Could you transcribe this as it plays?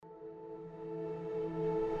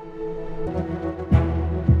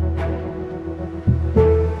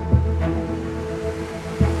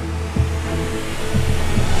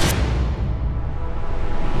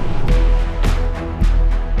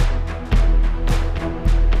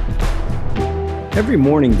Every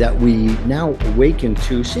morning that we now awaken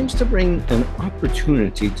to seems to bring an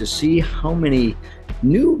opportunity to see how many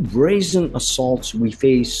new brazen assaults we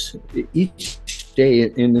face each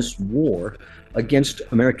day in this war against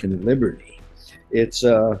American liberty. It's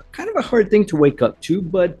kind of a hard thing to wake up to,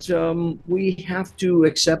 but we have to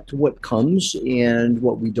accept what comes, and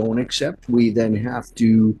what we don't accept, we then have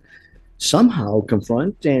to somehow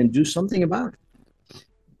confront and do something about it.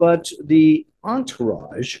 But the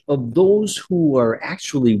entourage of those who are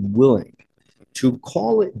actually willing to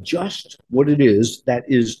call it just what it is, that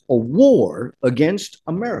is a war against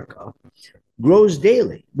America, grows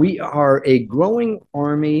daily. We are a growing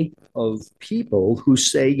army of people who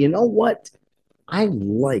say, you know what? I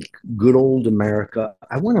like good old America.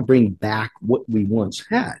 I want to bring back what we once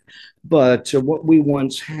had, but what we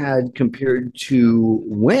once had compared to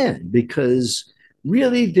when, because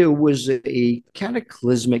really there was a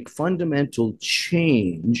cataclysmic fundamental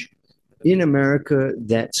change in America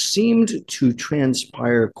that seemed to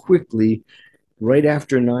transpire quickly right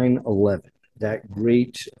after 9/11, that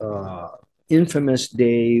great infamous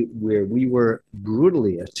day where we were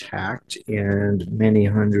brutally attacked and many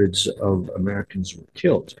hundreds of Americans were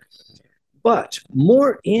killed. But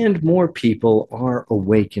more and more people are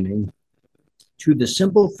awakening to the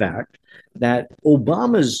simple fact that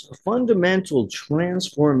Obama's fundamental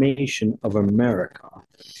transformation of America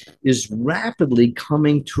is rapidly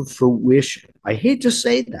coming to fruition. I hate to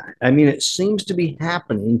say that. I mean, it seems to be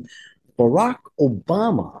happening. Barack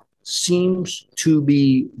Obama seems to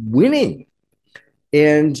be winning.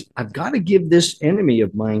 And I've got to give this enemy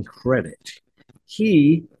of mine credit.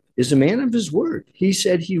 He is a man of his word. He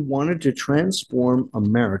said he wanted to transform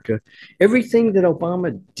America. Everything that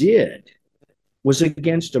Obama did was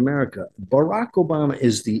against America. Barack Obama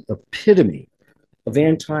is the epitome of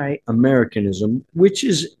anti-Americanism, which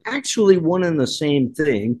is actually one and the same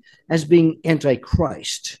thing as being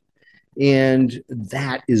anti-Christ. And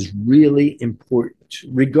that is really important,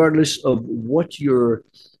 regardless of what your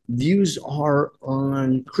views are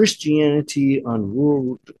on Christianity, on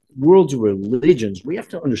world religions. We have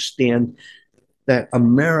to understand that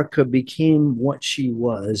America became what she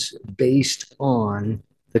was based on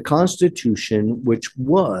the Constitution, which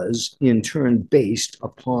was in turn based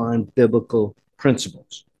upon biblical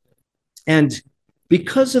principles. And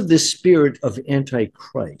because of this spirit of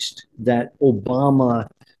antichrist that Obama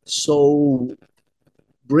so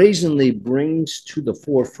brazenly brings to the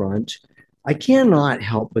forefront, I cannot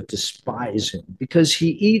help but despise him because he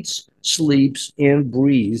eats, sleeps, and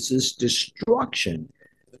breathes this destruction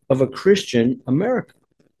of a Christian America.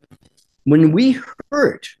 When we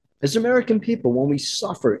hurt as American people, when we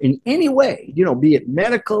suffer in any way, be it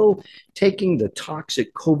medical, taking the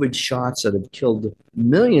toxic COVID shots that have killed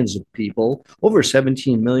millions of people, over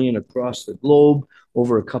 17 million across the globe,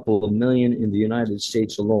 over a couple of million in the United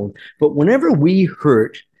States alone. But whenever we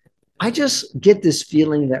hurt, I just get this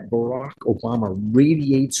feeling that Barack Obama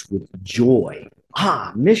radiates with joy.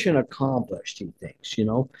 Mission accomplished, he thinks.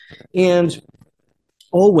 And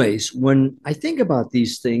always when I think about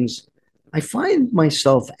these things, I find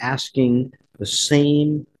myself asking the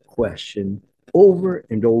same question over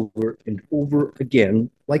and over and over again,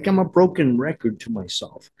 like I'm a broken record to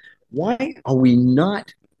myself. Why are we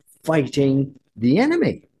not fighting the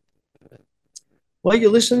enemy? Well,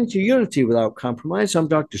 you're listening to Unity Without Compromise. I'm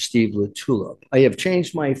Dr. Steve LaTulippe. I have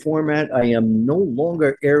changed my format. I am no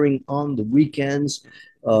longer airing on the weekends.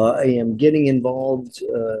 I am getting involved,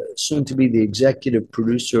 soon to be the executive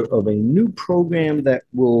producer of a new program that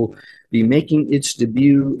will be making its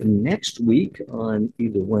debut next week on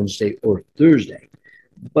either Wednesday or Thursday.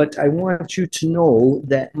 But I want you to know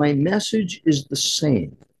that my message is the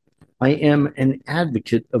same. I am an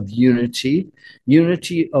advocate of unity,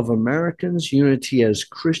 unity of Americans, unity as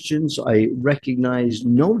Christians. I recognize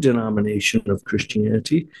no denomination of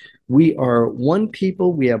Christianity. We are one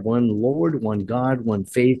people. We have one Lord, one God, one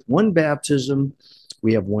faith, one baptism.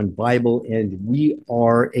 We have one Bible, and we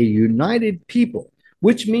are a united people,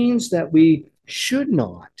 which means that we should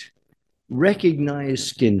not recognize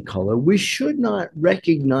skin color. We should not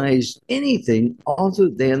recognize anything other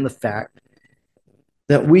than the fact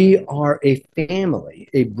that we are a family,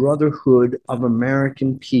 a brotherhood of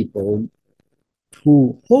American people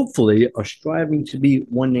who hopefully are striving to be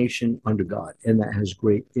one nation under God. And that has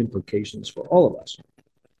great implications for all of us.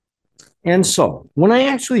 And so when I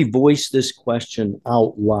actually voice this question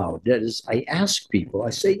out loud, that is, I ask people, I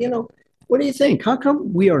say, what do you think? How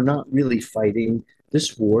come we are not really fighting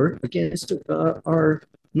this war against our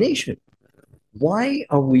nation? Why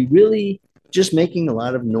are we really just making a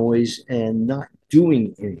lot of noise and not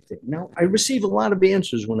doing anything? Now, I receive a lot of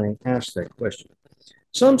answers when I ask that question.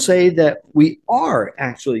 Some say that we are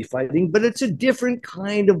actually fighting, but it's a different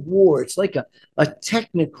kind of war. It's like a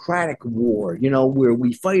technocratic war, where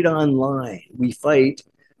we fight online, we fight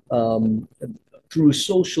um, through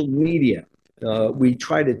social media. We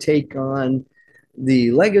try to take on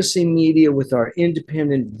the legacy media with our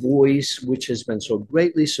independent voice, which has been so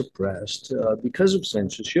greatly suppressed because of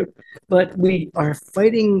censorship. But we are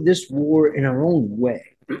fighting this war in our own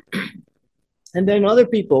way. And then other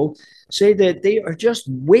people say that they are just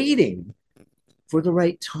waiting for the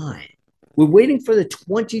right time. We're waiting for the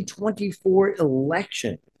 2024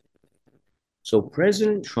 election so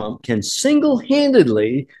President Trump can single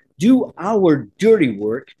handedly do our dirty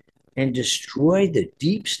work and destroy the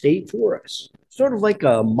deep state for us. Sort of like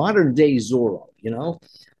a modern day Zorro.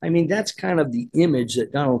 I mean, that's kind of the image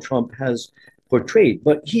that Donald Trump has portrayed,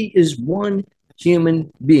 but he is one human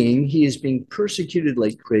being. He is being persecuted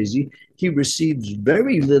like crazy. He receives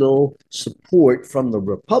very little support from the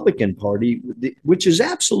Republican Party, which is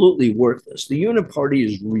absolutely worthless. The Uniparty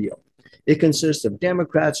is real. It consists of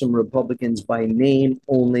Democrats and Republicans by name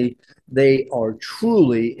only. They are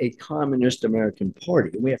truly a communist American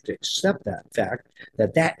party. We have to accept that fact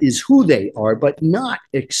that that is who they are, but not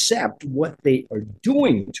accept what they are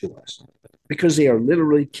doing to us because they are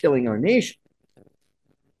literally killing our nation.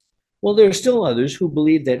 Well, there are still others who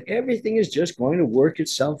believe that everything is just going to work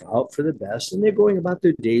itself out for the best, and they're going about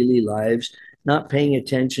their daily lives, not paying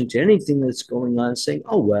attention to anything that's going on, saying,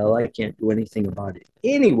 oh, well, I can't do anything about it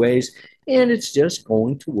anyways, and it's just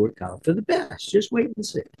going to work out for the best. Just wait and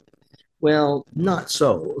see. Well, not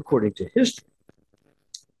so, according to history.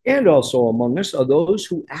 And also among us are those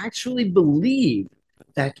who actually believe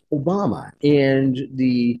that Obama and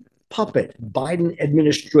the puppet Biden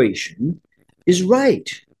administration is right,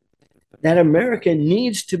 that America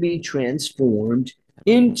needs to be transformed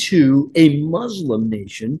into a Muslim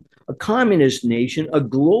nation, a communist nation, a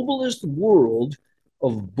globalist world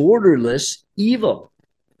of borderless evil.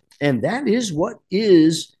 And that is what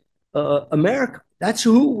is America. That's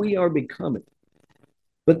who we are becoming.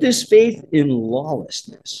 But this faith in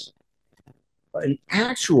lawlessness, an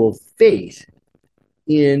actual faith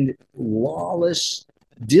in lawless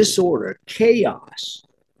disorder, chaos,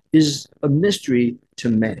 is a mystery to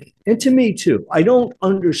many. And to me, too. I don't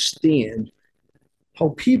understand how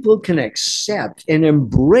people can accept and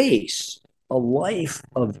embrace a life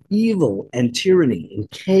of evil and tyranny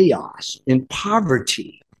and chaos and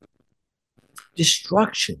poverty,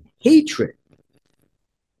 destruction, hatred.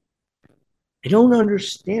 I don't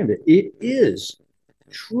understand it. It is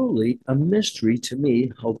truly a mystery to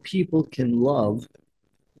me how people can love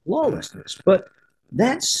lawlessness. But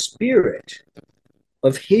that spirit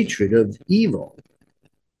of hatred, of evil,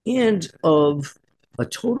 and of a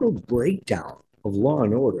total breakdown of law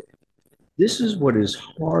and order. This is what is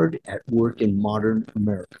hard at work in modern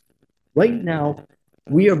America. Right now,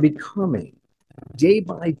 we are becoming, day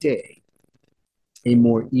by day, a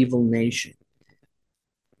more evil nation.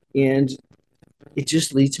 And it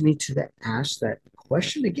just leads me to ask that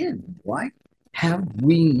question again. Why have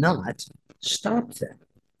we not stopped them?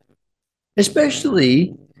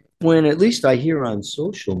 Especially when, at least I hear on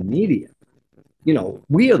social media,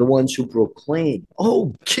 we are the ones who proclaim,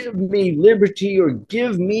 oh, give me liberty or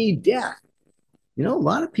give me death. A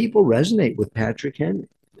lot of people resonate with Patrick Henry.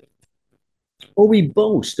 Or we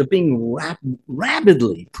boast of being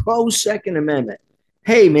rabidly pro Second Amendment.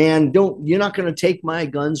 Hey, man, you're not going to take my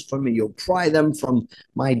guns from me. You'll pry them from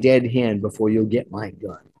my dead hand before you'll get my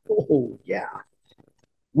gun. Oh, yeah.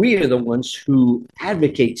 We are the ones who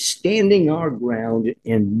advocate standing our ground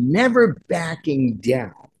and never backing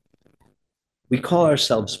down. We call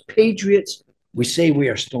ourselves patriots. We say we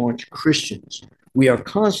are staunch Christians. We are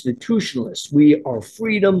constitutionalists. We are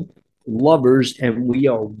freedom lovers, and we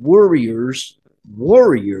are warriors,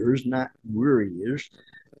 not warriors,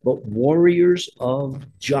 but warriors of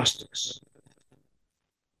justice.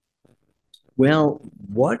 Well,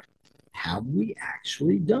 what have we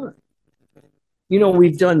actually done?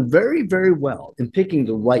 We've done very, very well in picking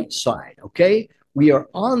the right side, okay? We are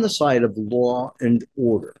on the side of law and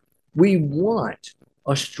order. We want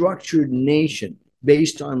a structured nation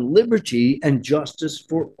based on liberty and justice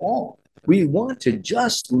for all. We want to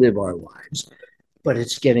just live our lives, but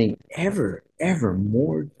it's getting ever, ever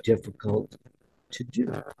more difficult to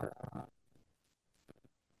do.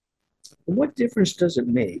 What difference does it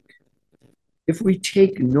make if we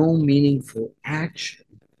take no meaningful action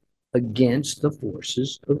against the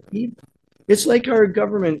forces of evil? It's like our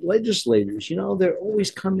government legislators, they're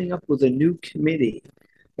always coming up with a new committee,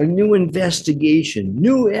 a new investigation,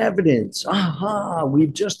 new evidence. Aha,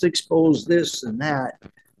 we've just exposed this and that.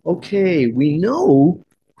 Okay, we know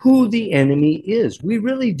who the enemy is. We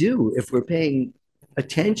really do, if we're paying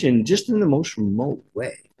attention just in the most remote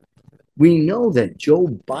way. We know that Joe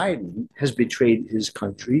Biden has betrayed his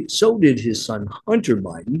country. So did his son, Hunter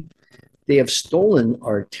Biden. They have stolen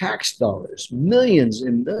our tax dollars, millions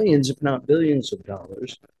and millions, if not billions of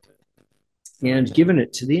dollars, and given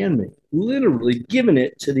it to the enemy, literally given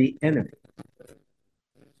it to the enemy.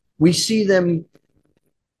 We see them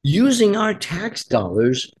using our tax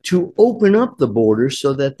dollars to open up the border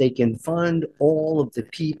so that they can fund all of the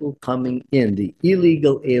people coming in, the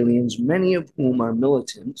illegal aliens, many of whom are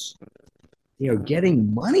militants. They are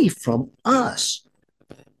getting money from us,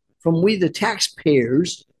 from we, the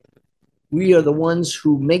taxpayers. We are the ones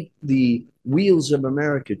who make the wheels of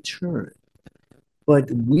America turn. But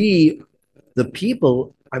we, the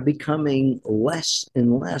people, are becoming less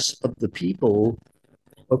and less of the people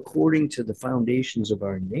according to the foundations of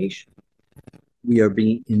our nation. We are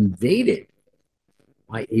being invaded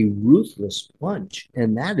by a ruthless bunch,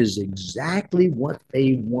 and that is exactly what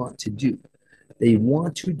they want to do. They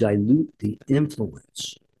want to dilute the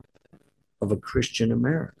influence of a Christian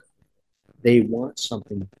America. They want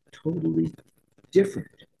something totally different.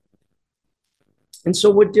 And so,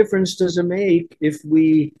 what difference does it make if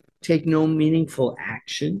we take no meaningful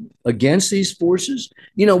action against these forces?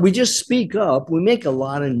 You know, we just speak up, we make a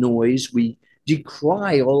lot of noise, we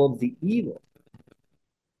decry all of the evil.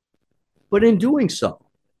 But in doing so,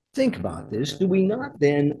 think about this, do we not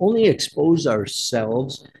then only expose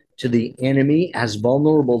ourselves to the enemy as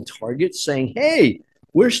vulnerable targets, saying, hey,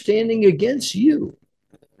 we're standing against you?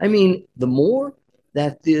 I mean, the more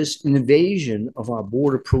that this invasion of our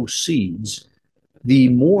border proceeds, the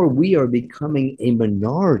more we are becoming a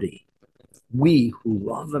minority, we who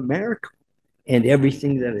love America and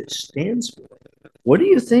everything that it stands for. What do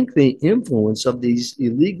you think the influence of these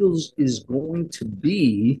illegals is going to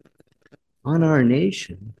be on our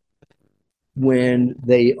nation when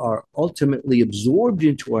they are ultimately absorbed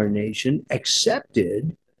into our nation,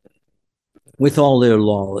 accepted with all their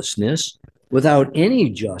lawlessness, without any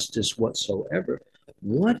justice whatsoever?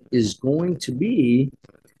 What is going to be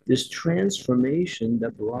this transformation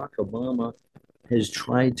that Barack Obama has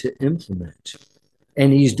tried to implement?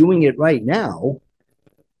 And he's doing it right now.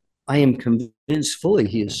 I am convinced fully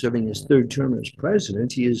he is serving his third term as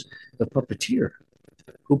president. He is the puppeteer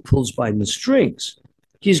who pulls Biden's strings.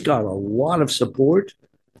 He's got a lot of support.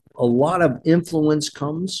 A lot of influence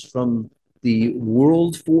comes from the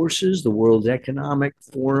world forces, the World Economic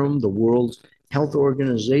Forum, the World Health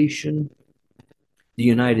Organization, the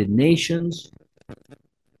United Nations.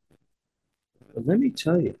 But let me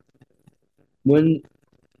tell you, when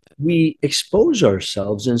we expose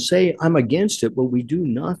ourselves and say, I'm against it, but we do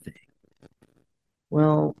nothing,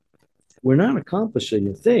 well, we're not accomplishing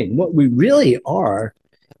a thing. What we really are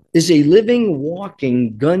is a living,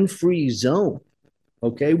 walking, gun free zone.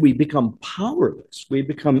 Okay. We become powerless. We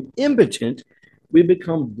become impotent. We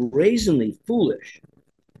become brazenly foolish.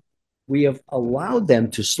 We have allowed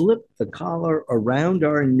them to slip the collar around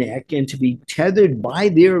our neck and to be tethered by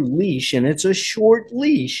their leash. And it's a short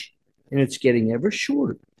leash, and it's getting ever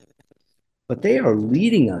shorter. But they are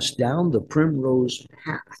leading us down the primrose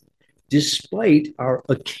path, despite our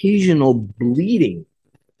occasional bleeding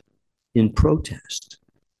in protest.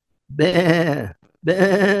 Bah,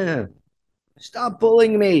 bah. Stop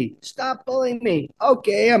pulling me. Stop pulling me.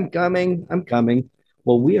 Okay, I'm coming. I'm coming.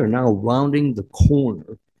 Well, we are now rounding the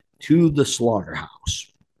corner to the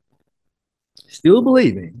slaughterhouse, still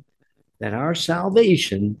believing that our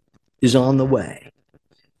salvation is on the way.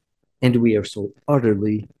 And we are so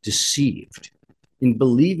utterly deceived in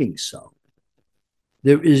believing so.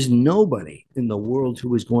 There is nobody in the world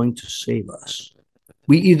who is going to save us.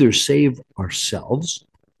 We either save ourselves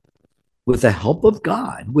with the help of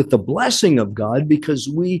God, with the blessing of God, because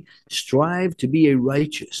we strive to be a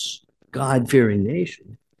righteous, God-fearing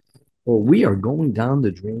nation, or we are going down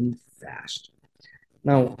the drain fast.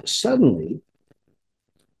 Now, suddenly,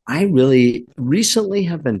 I really recently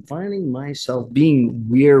have been finding myself being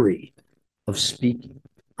weary of speaking.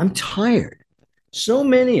 I'm tired. So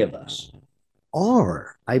many of us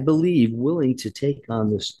are, I believe, willing to take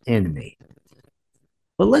on this enemy.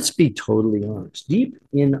 But let's be totally honest. Deep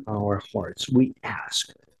in our hearts, we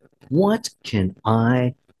ask, what can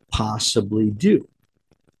I possibly do?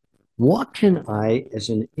 What can I, as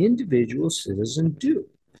an individual citizen, do?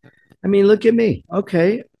 I mean, look at me.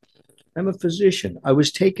 Okay, I'm a physician. I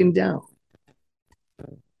was taken down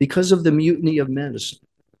because of the mutiny of medicine,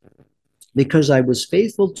 because I was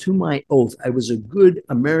faithful to my oath. I was a good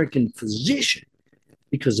American physician.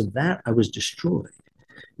 Because of that, I was destroyed.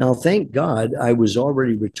 Now, thank God, I was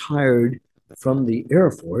already retired from the Air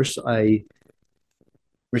Force. I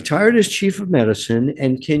Retired as chief of medicine,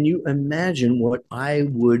 and can you imagine what I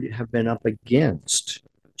would have been up against?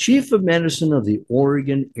 Chief of medicine of the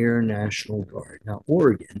Oregon Air National Guard. Now,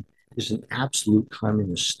 Oregon is an absolute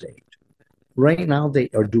communist state. Right now, they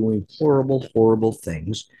are doing horrible, horrible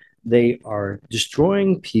things. They are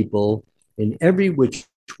destroying people in every which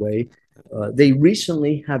way. They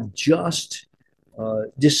recently have just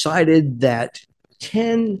decided that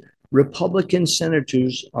 10 Republican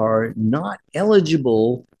senators are not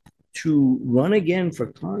eligible to run again for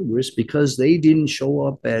Congress because they didn't show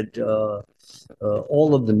up at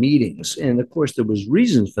all of the meetings. And of course, there was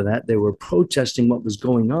reasons for that. They were protesting what was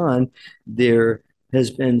going on. There has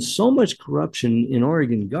been so much corruption in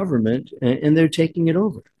Oregon government, and they're taking it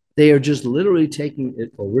over. They are just literally taking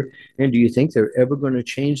it over. And do you think they're ever going to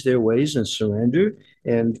change their ways and surrender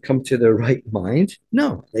and come to their right mind?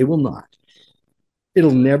 No, they will not.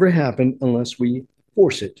 It'll never happen unless we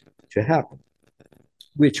force it to happen,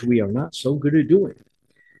 which we are not so good at doing.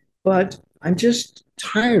 But I'm just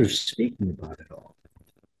tired of speaking about it all.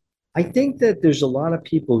 I think that there's a lot of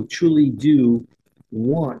people who truly do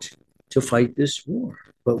want to fight this war.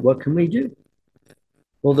 But what can we do?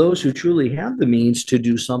 Well, those who truly have the means to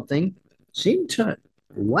do something seem to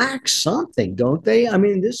lack something, don't they? I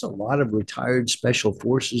mean, there's a lot of retired special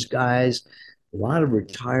forces guys, a lot of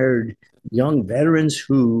retired young veterans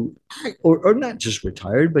who, or not just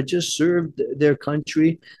retired, but just served their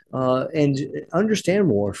country and understand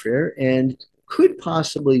warfare and could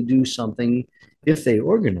possibly do something if they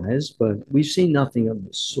organize, but we've seen nothing of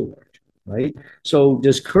the sort, right? So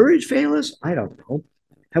does courage fail us? I don't know.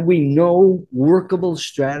 Have we no workable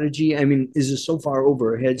strategy? I mean, is it so far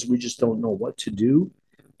over our heads we just don't know what to do?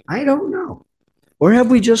 I don't know. Or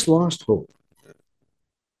have we just lost hope?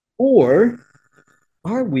 Or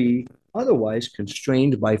are we otherwise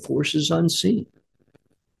constrained by forces unseen?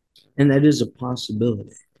 And that is a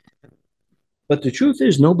possibility. But the truth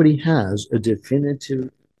is, nobody has a definitive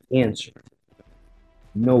answer.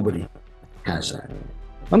 Nobody has that.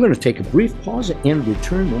 I'm going to take a brief pause and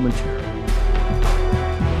return momentarily.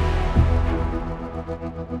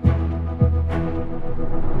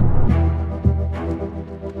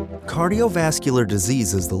 Cardiovascular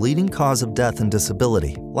disease is the leading cause of death and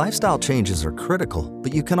disability. Lifestyle changes are critical,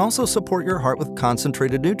 but you can also support your heart with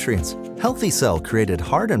concentrated nutrients. Healthy Cell created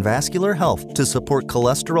Heart and Vascular Health to support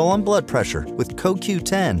cholesterol and blood pressure with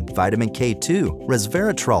CoQ10, vitamin K2,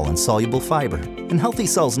 resveratrol, and soluble fiber. And Healthy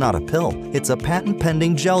Cell's not a pill, it's a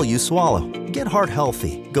patent-pending gel you swallow. Get heart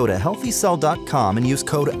healthy. Go to healthycell.com and use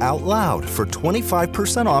code OUTLOUD for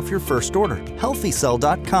 25% off your first order.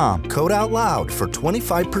 Healthycell.com, code OUTLOUD for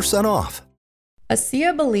 25% off.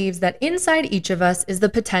 ASEA believes that inside each of us is the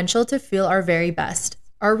potential to feel our very best.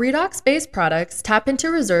 Our redox-based products tap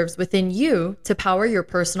into reserves within you to power your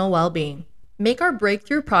personal well-being. Make our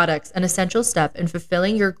breakthrough products an essential step in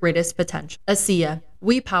fulfilling your greatest potential. ASEA,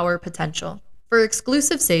 we power potential. For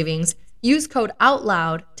exclusive savings, use code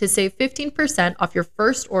OUTLOUD to save 15% off your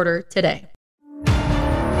first order today.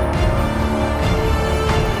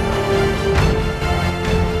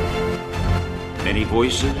 Many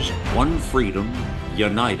voices, one freedom,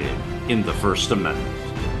 united in the First Amendment.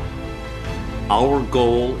 Our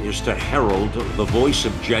goal is to herald the voice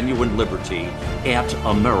of genuine liberty at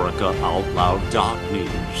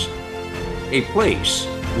AmericaOutloud.news, a place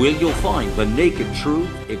where you'll find the naked truth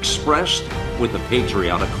expressed with a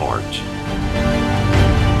patriotic heart.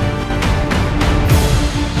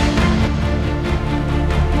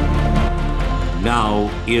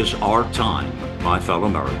 Now is our time, my fellow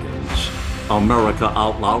Americans. America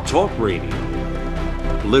Out Loud Talk Radio.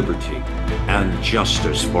 Liberty and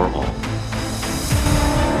justice for all.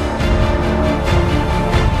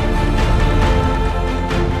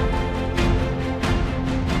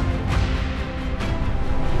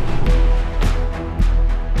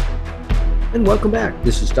 And welcome back.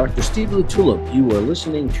 This is Dr. Steve LaTulippe. You are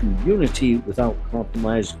listening to Unity Without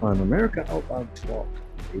Compromise on America Out Loud Talk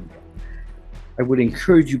Radio. I would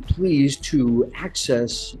encourage you, please, to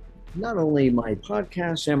access not only my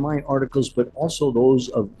podcasts and my articles, but also those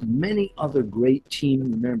of many other great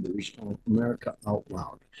team members of America Out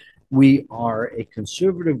Loud. We are a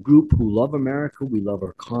conservative group who love America. We love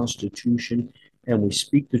our Constitution, and we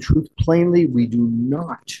speak the truth plainly. We do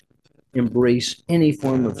not embrace any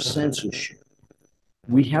form of censorship.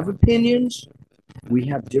 We have opinions, we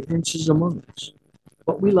have differences among us,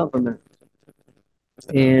 but we love America.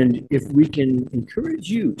 And if we can encourage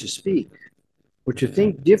you to speak or to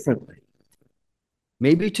think differently,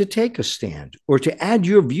 maybe to take a stand or to add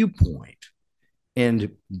your viewpoint, and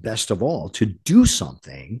best of all, to do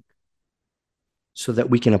something so that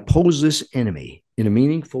we can oppose this enemy in a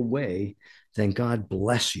meaningful way, then God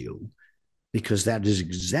bless you, because that is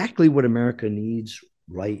exactly what America needs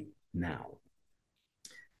right now.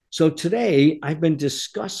 So today I've been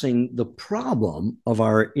discussing the problem of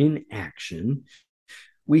our inaction.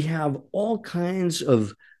 We have all kinds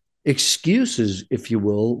of excuses, if you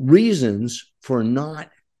will, reasons for not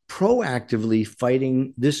proactively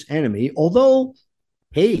fighting this enemy. Although,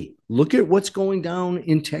 hey, look at what's going down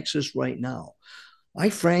in Texas right now. I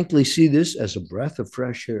frankly see this as a breath of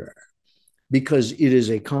fresh air, because it is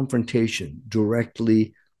a confrontation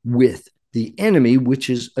directly with the enemy, which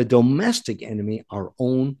is a domestic enemy, our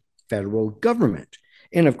own federal government.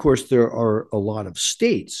 And of course, there are a lot of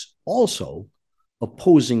states also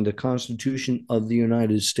opposing the Constitution of the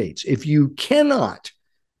United States. If you cannot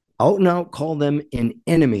out and out call them an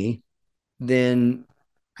enemy, then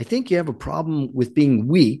I think you have a problem with being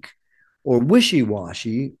weak or wishy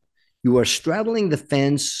washy. You are straddling the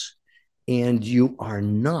fence, and you are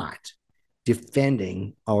not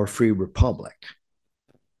defending our free republic.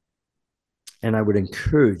 And I would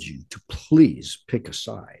encourage you to please pick a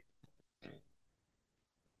side.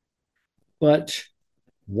 But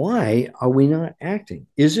why are we not acting?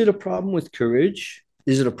 Is it a problem with courage?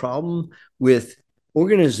 Is it a problem with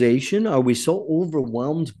organization? Are we so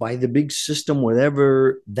overwhelmed by the big system,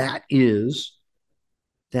 whatever that is,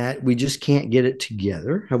 that we just can't get it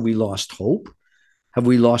together? Have we lost hope? Have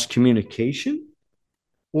we lost communication?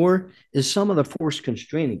 Or is some of the force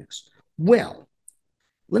constraining us? Well,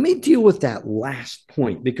 let me deal with that last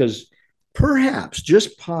point, because perhaps,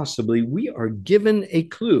 just possibly, we are given a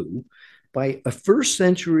clue by a first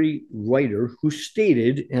century writer who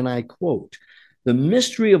stated, and I quote, "The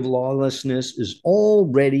mystery of lawlessness is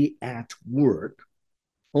already at work,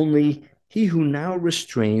 only he who now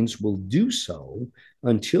restrains will do so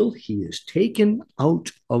until he is taken out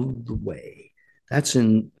of the way." That's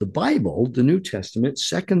in the Bible, the New Testament,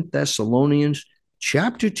 2 Thessalonians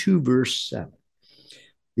chapter 2, verse 7.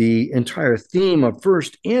 The entire theme of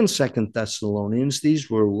 1st and 2nd Thessalonians, these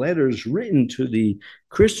were letters written to the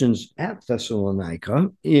Christians at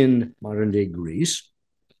Thessalonica in modern-day Greece.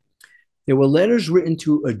 They were letters written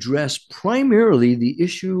to address primarily the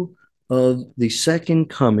issue of the second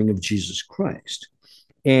coming of Jesus Christ.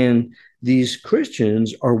 And these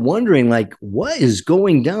Christians are wondering, like, what is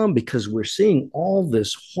going down? Because we're seeing all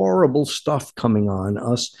this horrible stuff coming on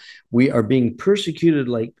us. We are being persecuted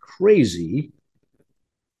like crazy.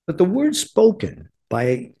 But the words spoken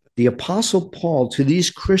by the Apostle Paul to these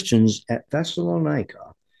Christians at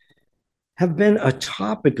Thessalonica have been a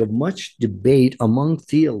topic of much debate among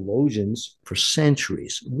theologians for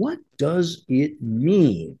centuries. What does it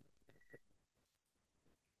mean?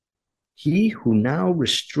 He who now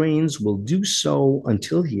restrains will do so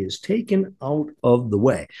until he is taken out of the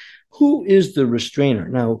way. Who is the restrainer?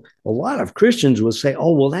 Now, a lot of Christians will say,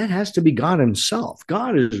 oh, well, that has to be God himself.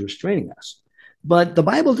 God is restraining us. But the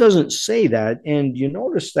Bible doesn't say that. And you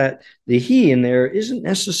notice that the he in there isn't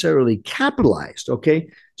necessarily capitalized, okay?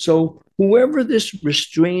 So whoever this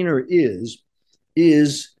restrainer is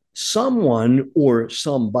someone or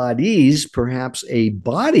some bodies, perhaps a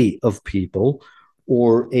body of people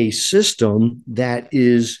or a system that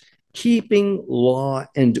is keeping law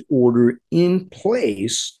and order in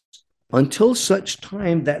place until such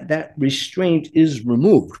time that that restraint is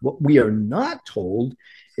removed. What we are not told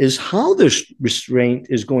is how this restraint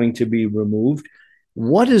is going to be removed,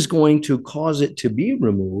 what is going to cause it to be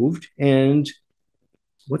removed, and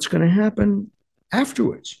what's going to happen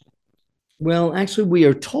afterwards. Well, actually, we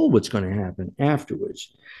are told what's going to happen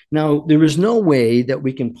afterwards. Now, there is no way that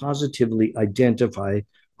we can positively identify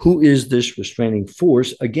who is this restraining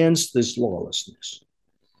force against this lawlessness.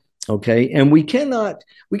 Okay, and we got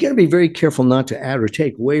to be very careful not to add or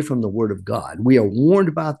take away from the word of God. We are warned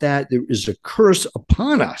about that. There is a curse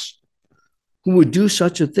upon us who would do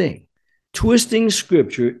such a thing. Twisting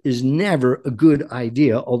scripture is never a good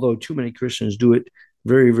idea, although too many Christians do it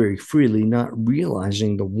very, very freely, not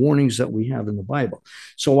realizing the warnings that we have in the Bible.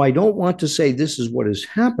 So I don't want to say this is what is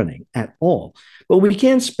happening at all, but we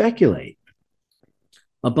can speculate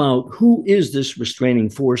about who is this restraining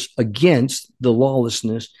force against the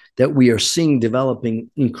lawlessness that we are seeing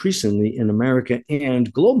developing increasingly in America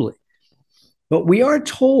and globally. But we are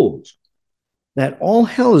told that all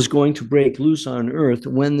hell is going to break loose on earth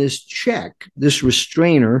when this check, this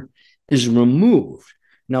restrainer, is removed.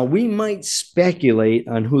 Now, we might speculate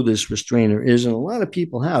on who this restrainer is, and a lot of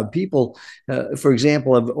people have. People, for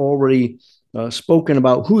example, have already spoken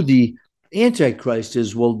about who the Antichrist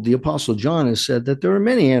is. Well, the Apostle John has said that there are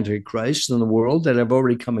many Antichrists in the world that have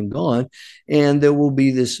already come and gone, and there will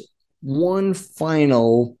be this one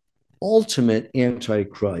final ultimate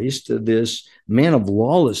antichrist, this man of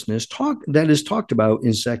lawlessness, that is talked about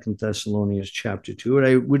in 2 Thessalonians chapter 2. And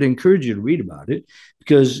I would encourage you to read about it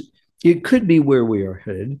because it could be where we are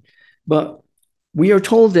headed. But we are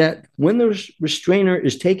told that when the restrainer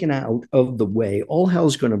is taken out of the way, all hell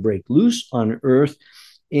is going to break loose on earth.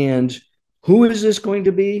 And who is this going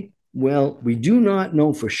to be? Well, we do not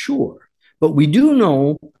know for sure, but we do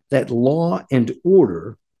know that law and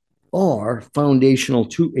order are foundational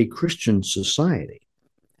to a Christian society.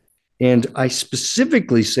 And I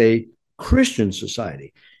specifically say Christian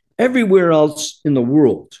society. Everywhere else in the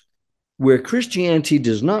world where Christianity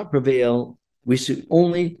does not prevail, we see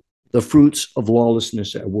only the fruits of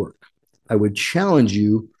lawlessness at work. I would challenge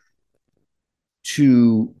you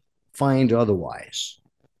to find otherwise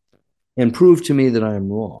and prove to me that I am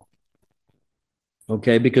wrong.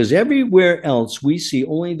 Okay, because everywhere else we see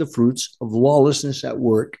only the fruits of lawlessness at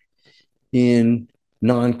work in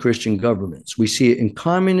non-Christian governments. We see it in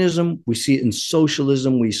communism, we see it in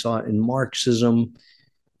socialism, we saw it in Marxism.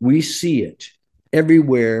 We see it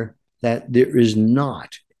everywhere that there is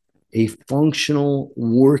not a functional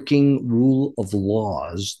working rule of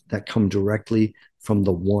laws that come directly from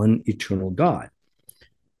the one eternal God.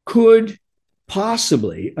 Could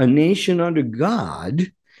possibly a nation under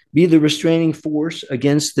God be the restraining force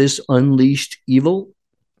against this unleashed evil?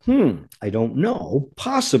 I don't know.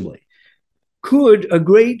 Possibly. Could a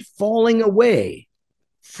great falling away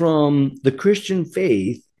from the Christian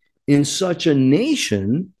faith in such a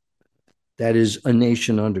nation, that is a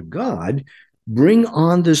nation under God, bring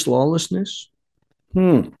on this lawlessness?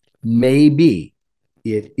 Maybe.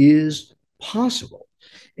 It is possible.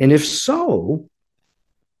 And if so,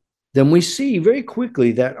 then we see very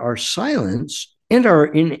quickly that our silence and our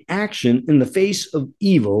inaction in the face of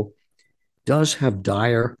evil does have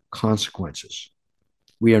dire consequences.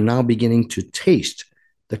 We are now beginning to taste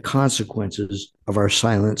the consequences of our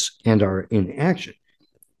silence and our inaction,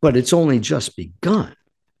 but it's only just begun.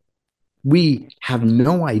 We have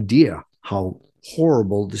no idea how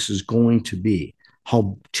horrible this is going to be,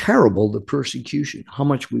 how terrible the persecution, how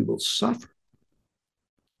much we will suffer.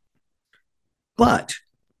 But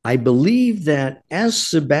I believe that, as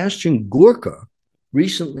Sebastian Gorka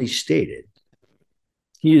recently stated,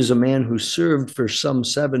 he is a man who served for some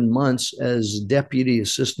 7 months as deputy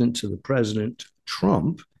assistant to the President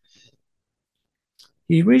Trump.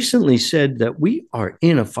 He recently said that we are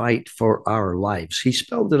in a fight for our lives. He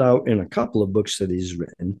spelled it out in a couple of books that he's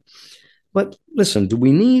written. But listen, do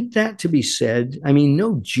we need that to be said? I mean,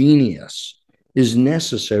 no genius is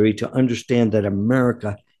necessary to understand that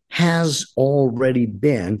America has already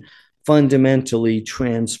been fundamentally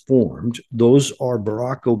transformed. Those are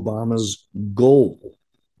Barack Obama's goal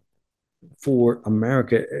for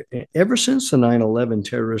America ever since the 9/11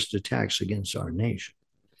 terrorist attacks against our nation.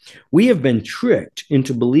 We have been tricked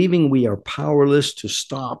into believing we are powerless to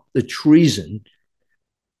stop the treason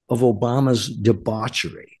of Obama's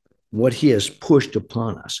debauchery, what he has pushed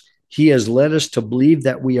upon us. He has led us to believe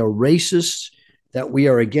that we are racist, that we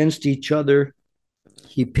are against each other.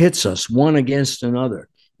 He pits us one against another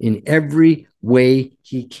in every way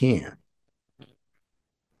he can.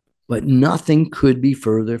 But nothing could be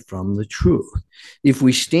further from the truth. If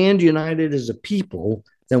we stand united as a people,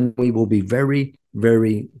 then we will be very,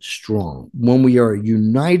 very strong. When we are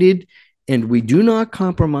united and we do not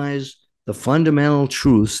compromise the fundamental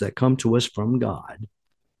truths that come to us from God,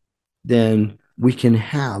 then we can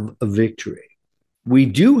have a victory. We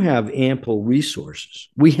do have ample resources.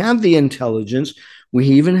 We have the intelligence. We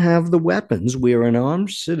even have the weapons. We are an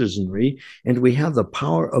armed citizenry, and we have the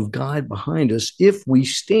power of God behind us if we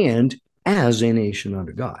stand as a nation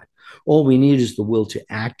under God. All we need is the will to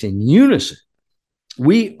act in unison.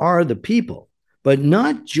 We are the people, but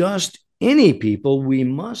not just any people. We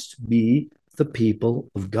must be the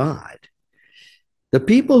people of God. The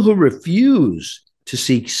people who refuse to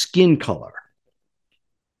seek skin color,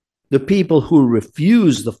 the people who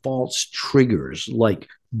refuse the false triggers like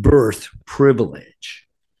birth privilege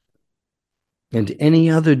and any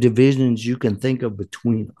other divisions you can think of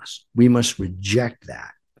between us. We must reject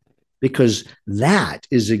that, because that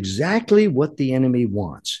is exactly what the enemy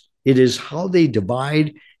wants. It is how they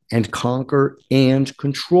divide and conquer and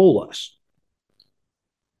control us.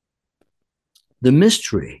 The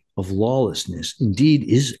mystery of lawlessness indeed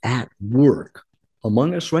is at work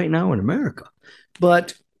among us right now in America,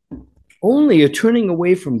 but only a turning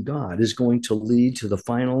away from God is going to lead to the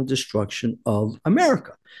final destruction of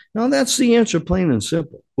America. Now, that's the answer, plain and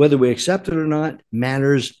simple. Whether we accept it or not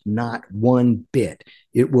matters not one bit.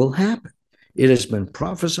 It will happen. It has been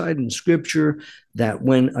prophesied in Scripture that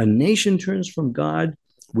when a nation turns from God,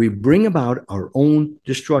 we bring about our own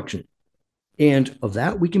destruction. And of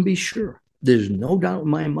that, we can be sure. There's no doubt in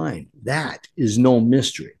my mind. That is no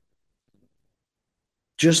mystery.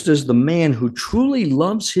 Just as the man who truly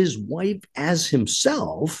loves his wife as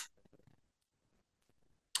himself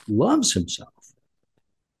loves himself.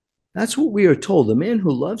 That's what we are told. The man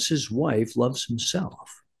who loves his wife loves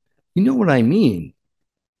himself. You know what I mean,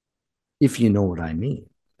 if you know what I mean.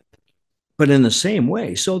 But in the same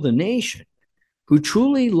way, so the nation who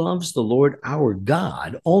truly loves the Lord our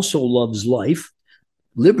God also loves life,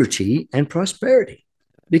 liberty, and prosperity,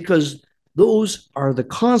 because those are the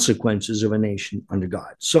consequences of a nation under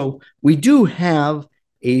God. So we do have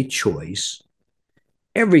a choice.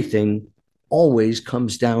 Everything always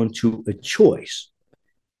comes down to a choice,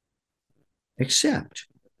 except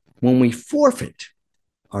when we forfeit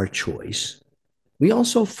our choice, we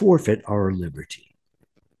also forfeit our liberty.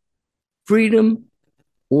 Freedom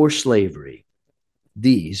or slavery,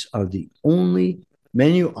 these are the only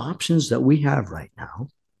menu options that we have right now.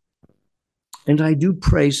 And I do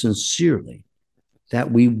pray sincerely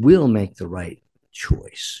that we will make the right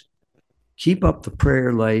choice. Keep up the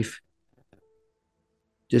prayer life.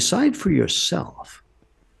 Decide for yourself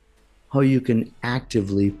how you can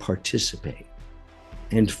actively participate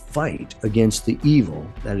and fight against the evil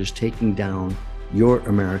that is taking down your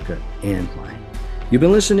America and mine. You've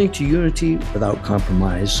been listening to Unity Without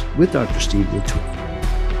Compromise with Dr. Steve LaTulippe.